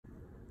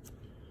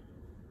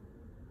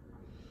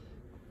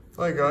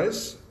Hi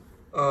guys,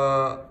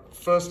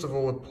 first of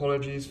all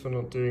apologies for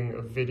not doing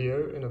a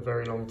video in a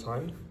very long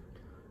time,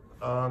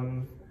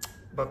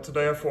 but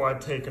today I thought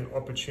I'd take an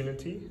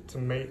opportunity to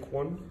make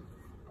one,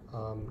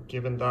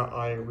 given that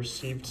I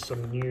received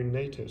some new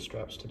NATO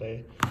straps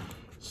today.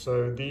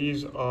 So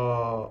these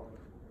are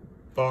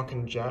Bark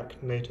and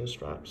Jack NATO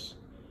straps.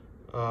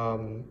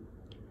 From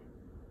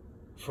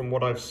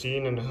what I've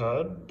seen and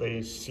heard,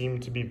 they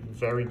seem to be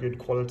very good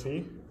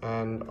quality,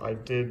 and I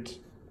did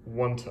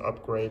want to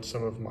upgrade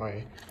some of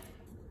my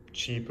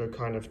cheaper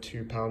kind of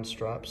 £2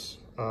 straps.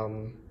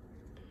 And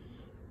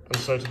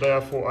so today I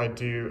thought I'd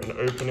do an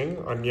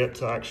opening. I'm yet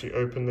to actually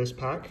open this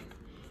pack,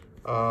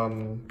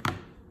 and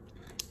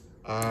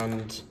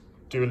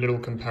do a little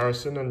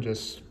comparison and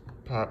just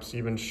perhaps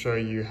even show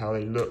you how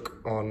they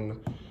look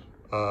on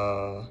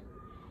a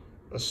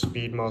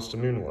Speedmaster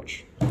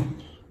Moonwatch.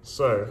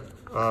 So,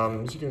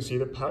 as you can see,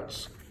 the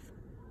pack's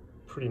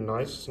pretty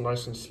nice,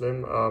 nice and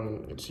slim.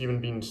 It's even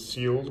been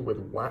sealed with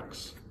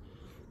wax,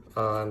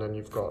 and then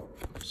you've got,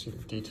 see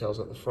the details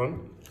at the front.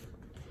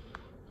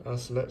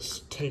 So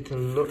let's take a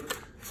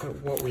look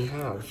at what we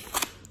have.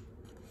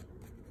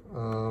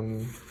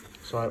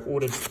 So I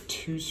ordered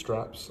two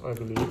straps, I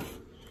believe.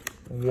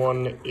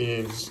 One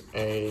is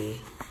a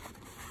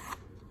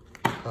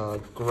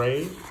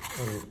grey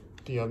and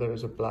the other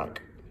is a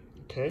black.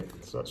 Okay,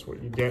 so that's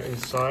what you get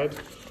inside.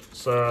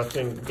 So I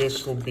think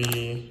this will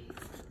be,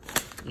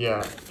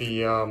 yeah,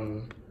 the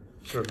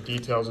sort of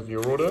details of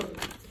your order.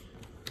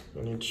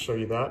 I need to show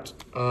you that.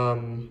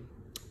 And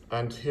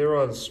here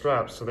are the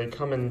straps. So they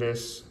come in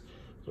this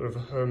sort of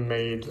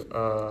homemade,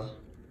 I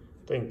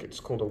think it's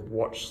called a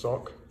watch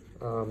sock.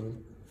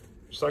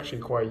 It's actually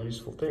quite a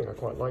useful thing. I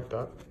quite like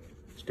that.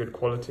 It's good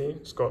quality.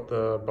 It's got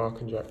the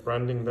Bark and Jack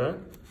branding there.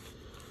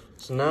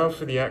 So now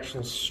for the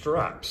actual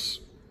straps.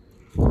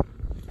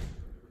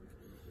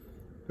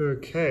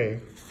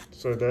 Okay,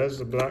 so there's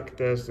the black,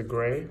 there's the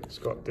grey. It's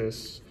got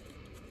this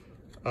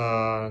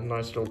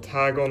nice little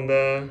tag on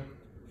there.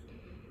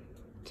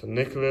 To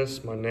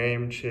Nicholas, my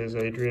name, cheers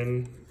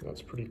Adrian.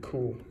 That's pretty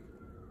cool.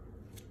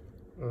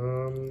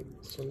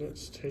 So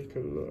let's take a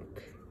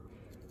look.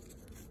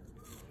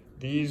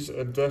 These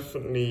are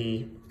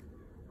definitely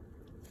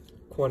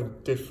quite a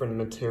different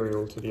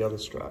material to the other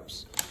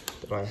straps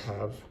that I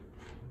have.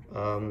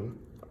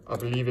 I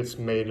believe it's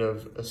made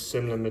of a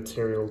similar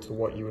material to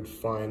what you would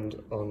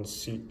find on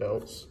seat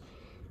belts.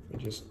 Let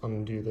me just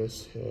undo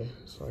this here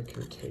so I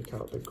can take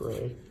out the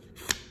grey.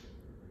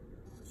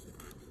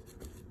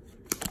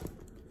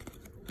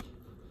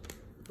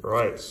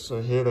 Right, so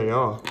here they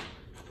are.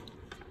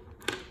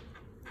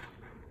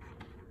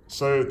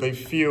 So they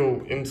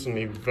feel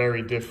instantly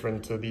very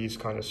different to these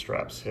kind of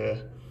straps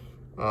here.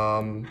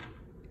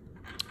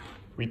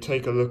 We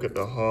take a look at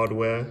the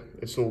hardware.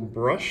 It's all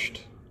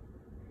brushed.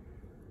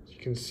 You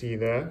can see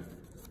there,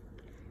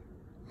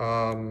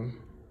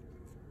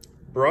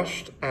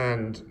 brushed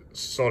and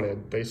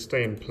solid. They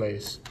stay in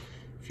place.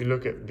 If you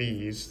look at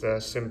these, they're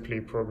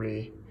simply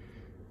probably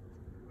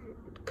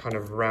kind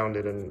of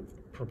rounded and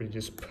probably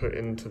just put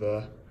into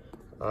there,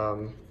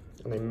 and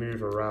they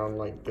move around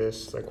like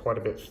this. They're quite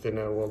a bit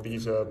thinner, while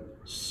these are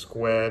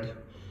squared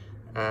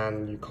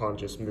and you can't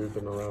just move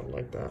them around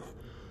like that.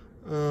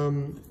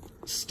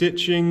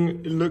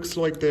 Stitching, it looks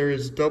like there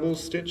is double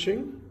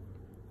stitching,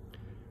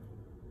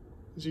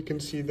 as you can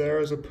see there,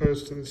 as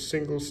opposed to the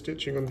single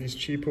stitching on these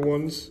cheaper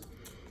ones.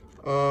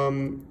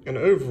 And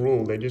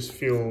overall, they just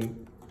feel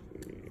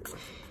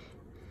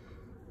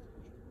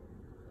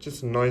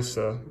just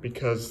nicer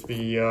because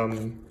the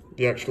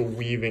actual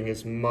weaving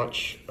is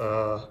much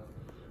more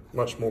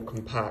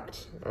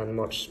compact and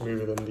much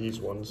smoother than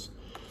these ones.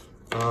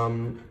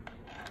 And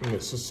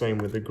it's the same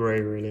with the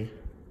grey, really.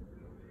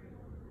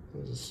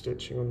 There's a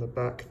stitching on the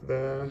back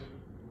there,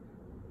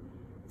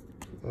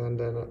 and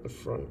then at the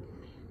front.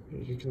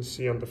 You can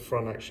see on the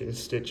front, actually, the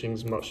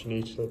stitching's much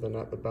neater than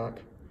at the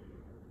back.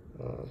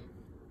 I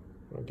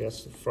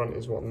guess the front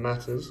is what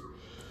matters.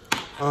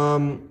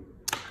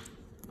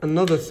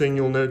 Another thing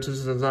you'll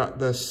notice is that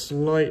they're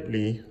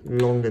slightly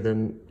longer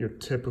than your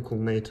typical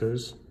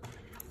NATOs.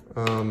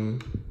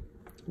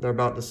 They're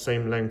about the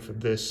same length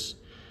of this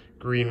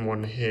green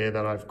one here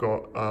that I've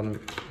got.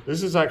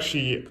 This is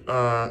actually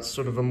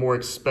sort of a more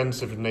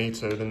expensive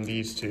NATO than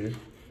these two.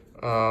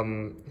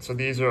 So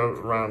these are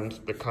around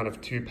the kind of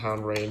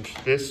 £2 range.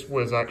 This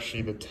was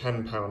actually the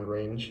 £10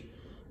 range,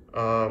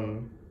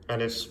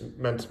 and it's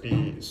meant to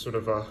be sort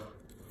of a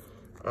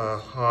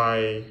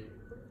high,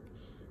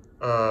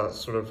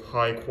 sort of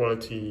high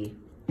quality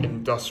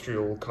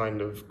industrial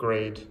kind of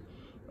grade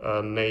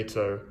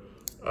NATO.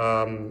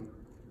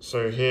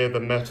 So here the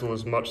metal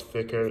is much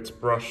thicker. It's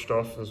brushed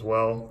off as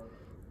well,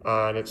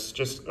 and it's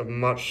just a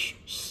much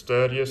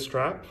sturdier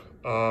strap.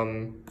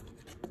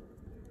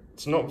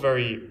 It's not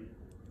very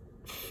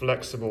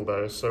flexible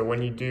though, so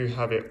when you do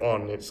have it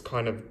on, it's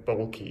kind of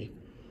bulky.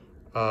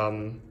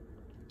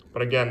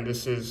 But again,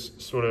 this is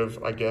sort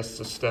of, I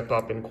guess, a step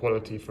up in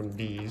quality from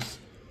these.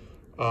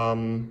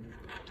 Yeah,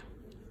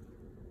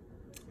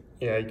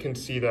 you can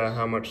see there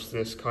how much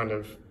this kind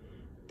of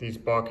these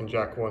Bark and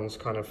Jack ones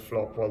kind of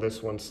flop while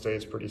this one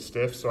stays pretty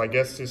stiff. So I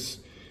guess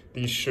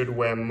these should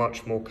wear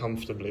much more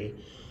comfortably.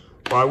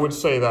 But I would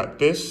say that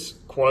this,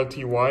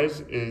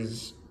 quality-wise,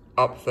 is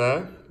up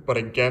there. But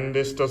again,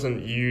 this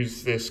doesn't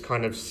use this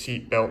kind of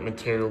seatbelt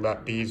material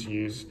that these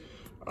use.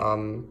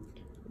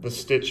 The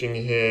stitching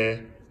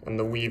here and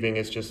the weaving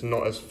is just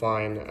not as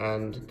fine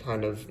and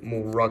kind of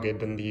more rugged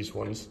than these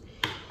ones.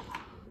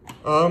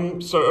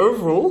 So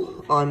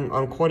overall,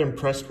 I'm quite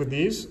impressed with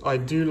these. I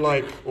do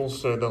like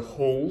also the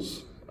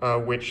holes,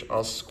 which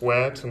are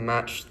square to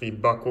match the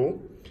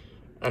buckle.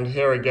 And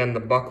here again, the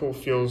buckle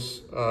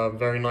feels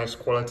very nice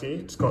quality.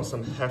 It's got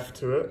some heft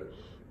to it,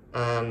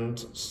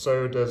 and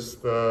so does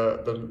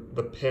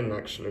the pin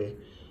actually.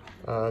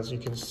 As you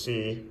can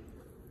see,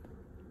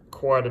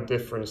 quite a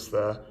difference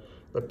there.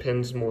 The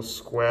pin's more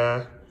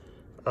square.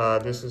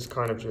 This is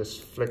kind of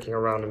just flicking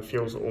around and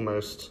feels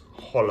almost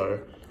hollow,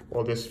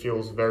 while this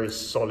feels very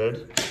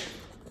solid.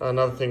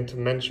 Another thing to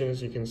mention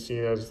is you can see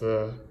there's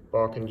the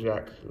Bark and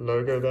Jack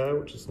logo there,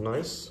 which is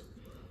nice.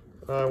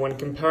 When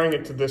comparing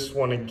it to this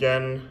one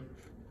again,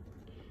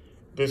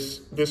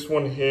 this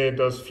one here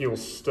does feel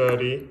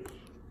sturdy,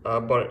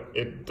 but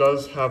it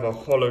does have a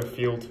hollow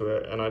feel to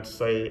it, and I'd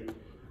say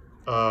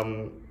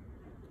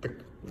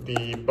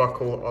the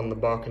buckle on the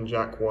Bark and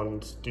Jack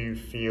ones do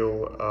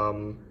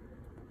feel,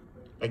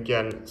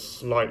 again,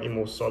 slightly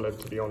more solid,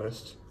 to be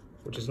honest,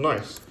 which is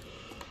nice.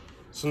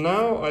 So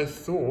now I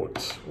thought,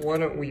 why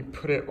don't we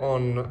put it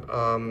on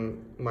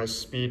my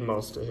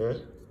Speedmaster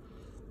here.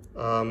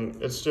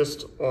 It's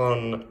just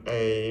on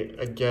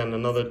again,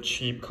 another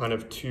cheap kind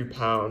of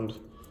 £2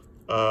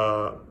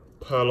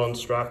 Perlon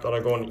strap that I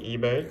got on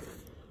eBay.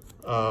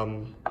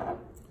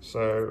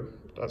 So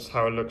that's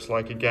how it looks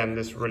like. Again,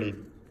 this really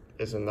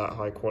isn't that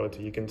high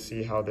quality. You can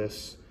see how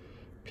this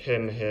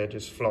pin here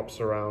just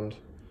flops around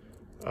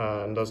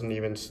and doesn't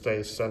even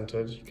stay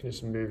centered. You can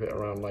just move it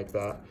around like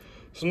that.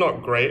 It's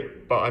not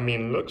great, but I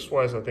mean, looks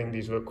wise, I think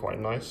these look quite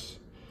nice.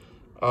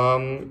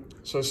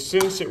 So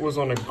since it was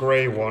on a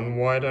grey one,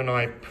 why don't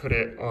I put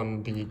it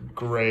on the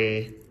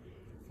grey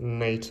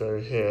Nato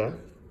here?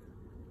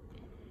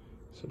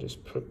 So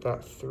just put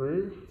that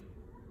through.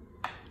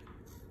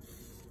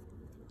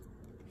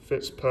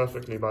 Fits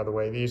perfectly, by the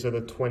way. These are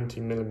the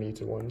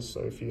 20mm ones, so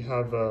if you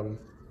have a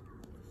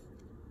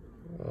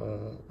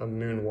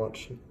moon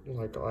watch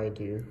like I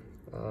do,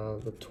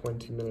 the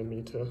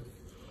 20mm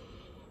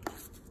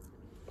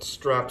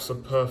straps are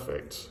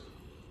perfect.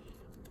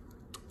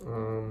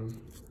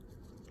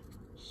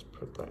 Just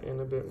put that in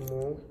a bit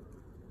more.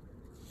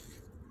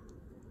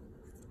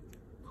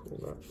 Pull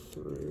that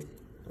through.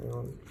 Hang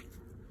on.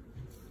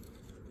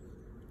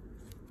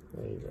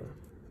 There you go.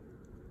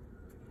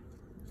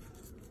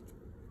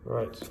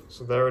 Right,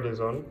 so there it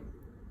is on.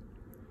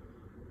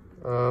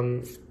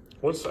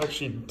 What's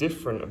actually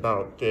different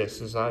about this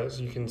is that, as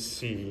you can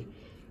see,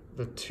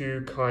 the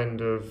two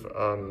kind of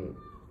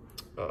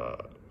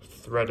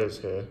threaders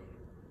here,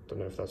 don't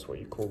know if that's what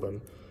you call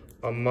them,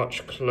 are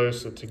much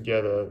closer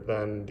together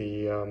than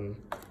the, I'll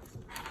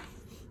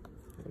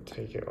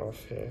take it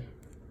off here,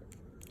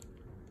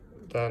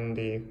 than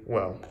the,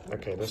 well,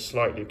 okay, they're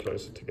slightly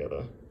closer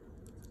together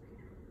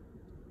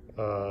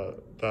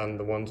than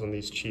the ones on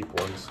these cheap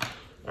ones.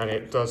 And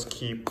it does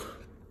keep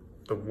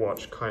the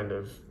watch kind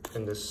of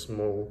in this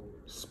small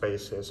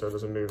space here, so it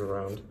doesn't move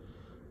around.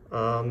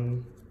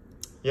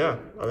 Yeah,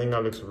 I think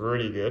that looks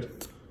really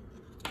good.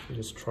 Let me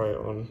just try it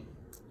on.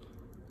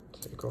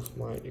 Take off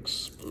my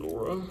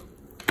Explorer.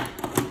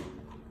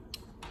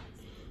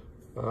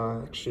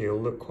 Actually,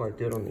 it'll look quite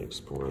good on the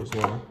Explorer as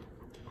well.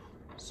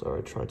 So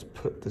I tried to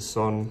put this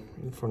on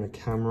in front of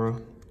camera.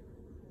 A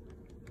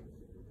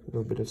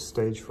little bit of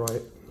stage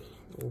fright,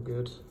 all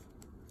good.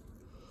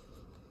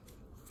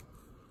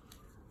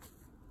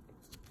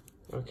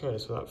 Okay,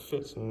 so that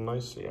fits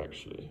nicely,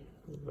 actually,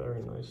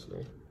 very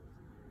nicely.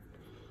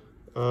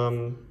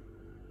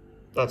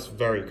 That's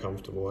very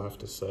comfortable, I have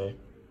to say.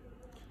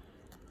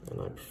 And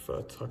I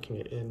prefer tucking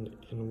it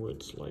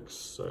inwards like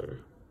so.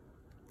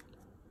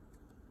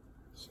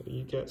 So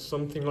you get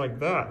something like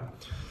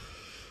that.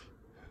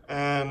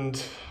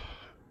 And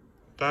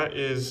that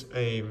is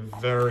a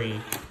very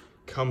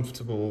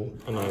comfortable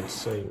and I'd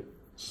say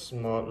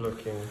smart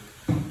looking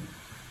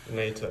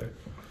Nato.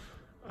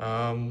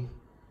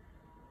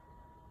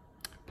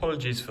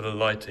 Apologies for the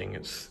lighting,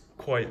 it's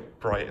quite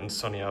bright and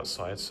sunny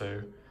outside,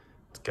 so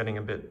it's getting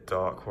a bit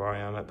dark where I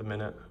am at the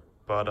minute.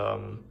 But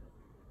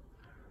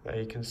there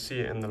you can see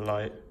it in the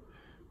light.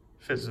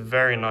 Fits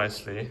very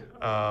nicely.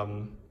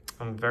 I'm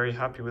very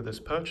happy with this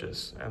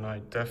purchase, and I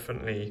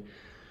definitely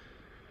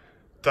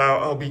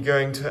doubt I'll be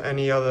going to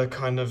any other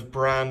kind of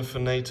brand for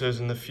Natos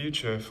in the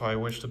future if I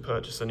wish to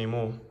purchase any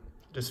more.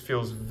 It just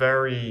feels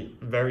very,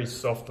 very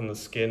soft on the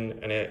skin,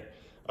 and it,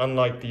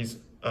 unlike these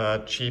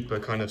cheaper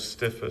kind of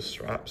stiffer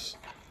straps,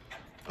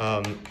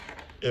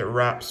 it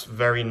wraps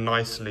very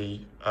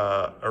nicely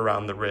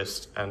around the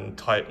wrist and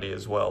tightly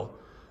as well,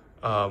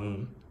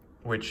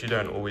 which you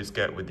don't always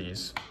get with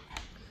these.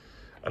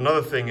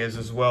 Another thing is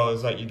as well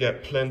is that you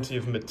get plenty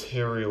of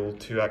material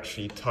to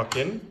actually tuck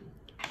in.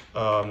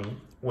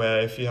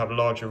 where if you have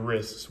larger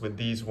wrists with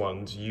these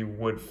ones, you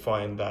would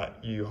find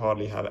that you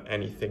hardly have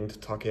anything to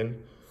tuck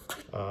in.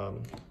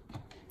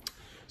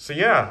 So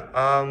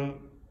yeah,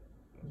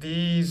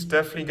 these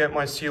definitely get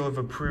my seal of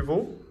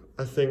approval.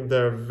 I think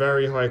they're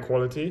very high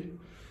quality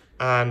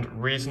and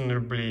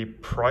reasonably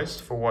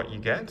priced for what you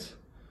get.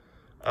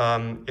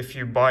 If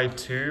you buy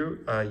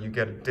two, you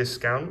get a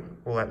discount,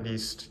 or at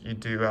least you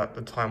do at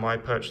the time I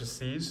purchased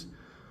these.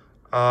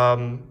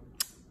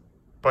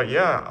 But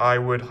yeah, I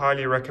would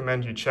highly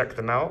recommend you check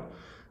them out,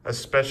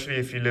 especially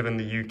if you live in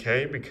the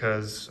UK,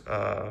 because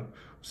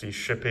see,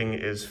 shipping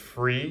is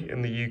free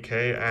in the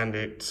UK and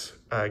it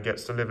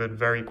gets delivered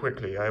very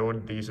quickly. I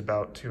ordered these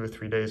about 2 or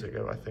 3 days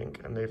ago, I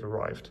think, and they've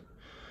arrived.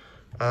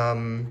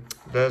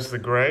 There's the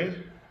grey.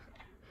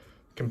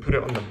 Can put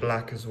it on the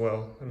black as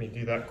well. Let me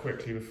do that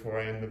quickly before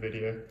I end the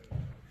video,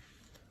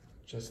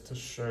 just to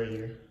show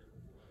you.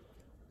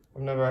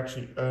 I've never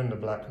actually owned a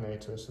black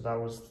Nato, so that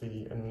was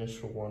the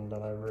initial one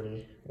that I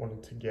really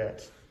wanted to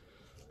get.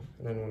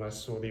 And then when I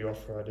saw the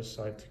offer, I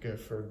decided to go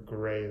for a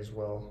grey as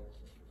well.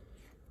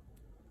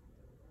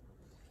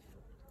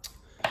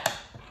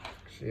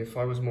 Actually, if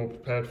I was more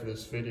prepared for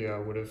this video, I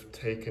would have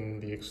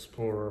taken the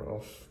Explorer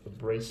off the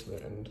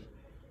bracelet and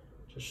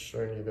just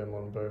shown you them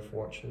on both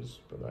watches,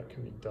 but that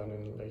can be done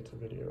in a later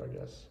video, I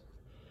guess.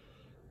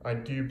 I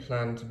do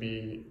plan to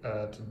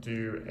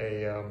do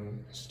a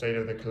state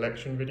of the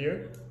collection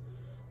video,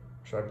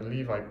 which I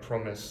believe I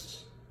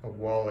promised a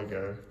while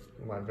ago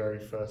in my very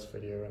first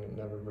video, and it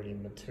never really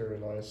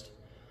materialized.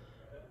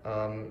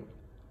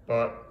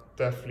 But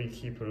definitely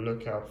keep a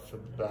lookout for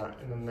that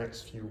in the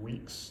next few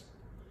weeks.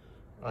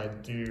 I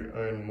do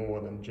own more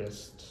than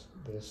just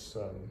this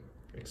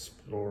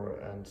Explorer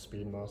and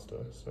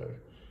Speedmaster, so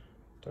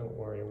don't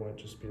worry, it won't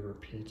just be a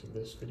repeat of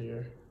this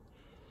video.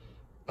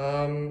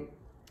 And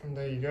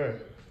there you go.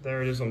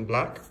 There it is on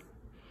black.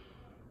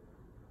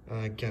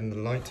 Again, the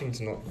lighting's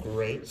not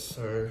great,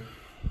 so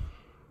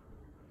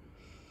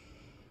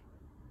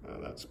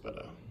that's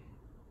better.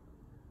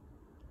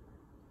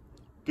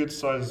 Good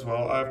size as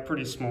well. I have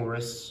pretty small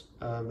wrists.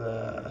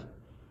 They're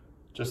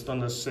just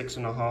under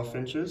 6.5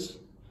 inches.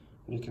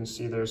 You can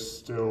see there's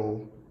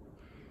still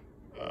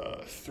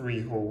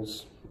 3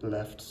 holes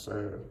left,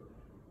 so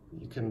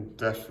you can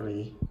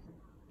definitely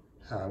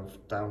have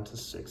down to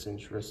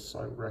 6-inch wrists,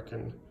 I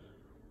reckon,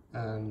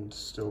 and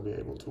still be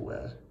able to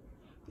wear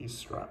these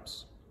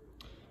straps.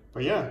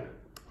 But yeah,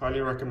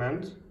 highly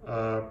recommend.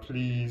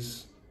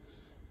 Please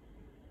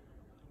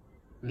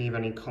leave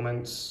any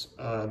comments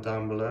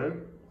down below,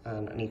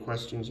 and any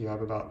questions you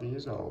have about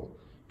these, I'll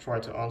try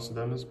to answer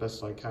them as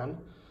best I can.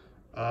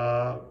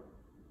 But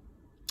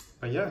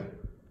yeah,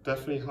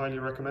 definitely highly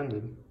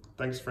recommended.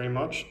 Thanks very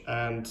much,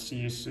 and see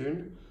you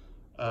soon.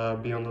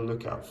 Be on the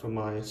lookout for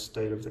my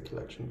State of the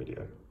Collection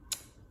video.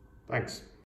 Thanks.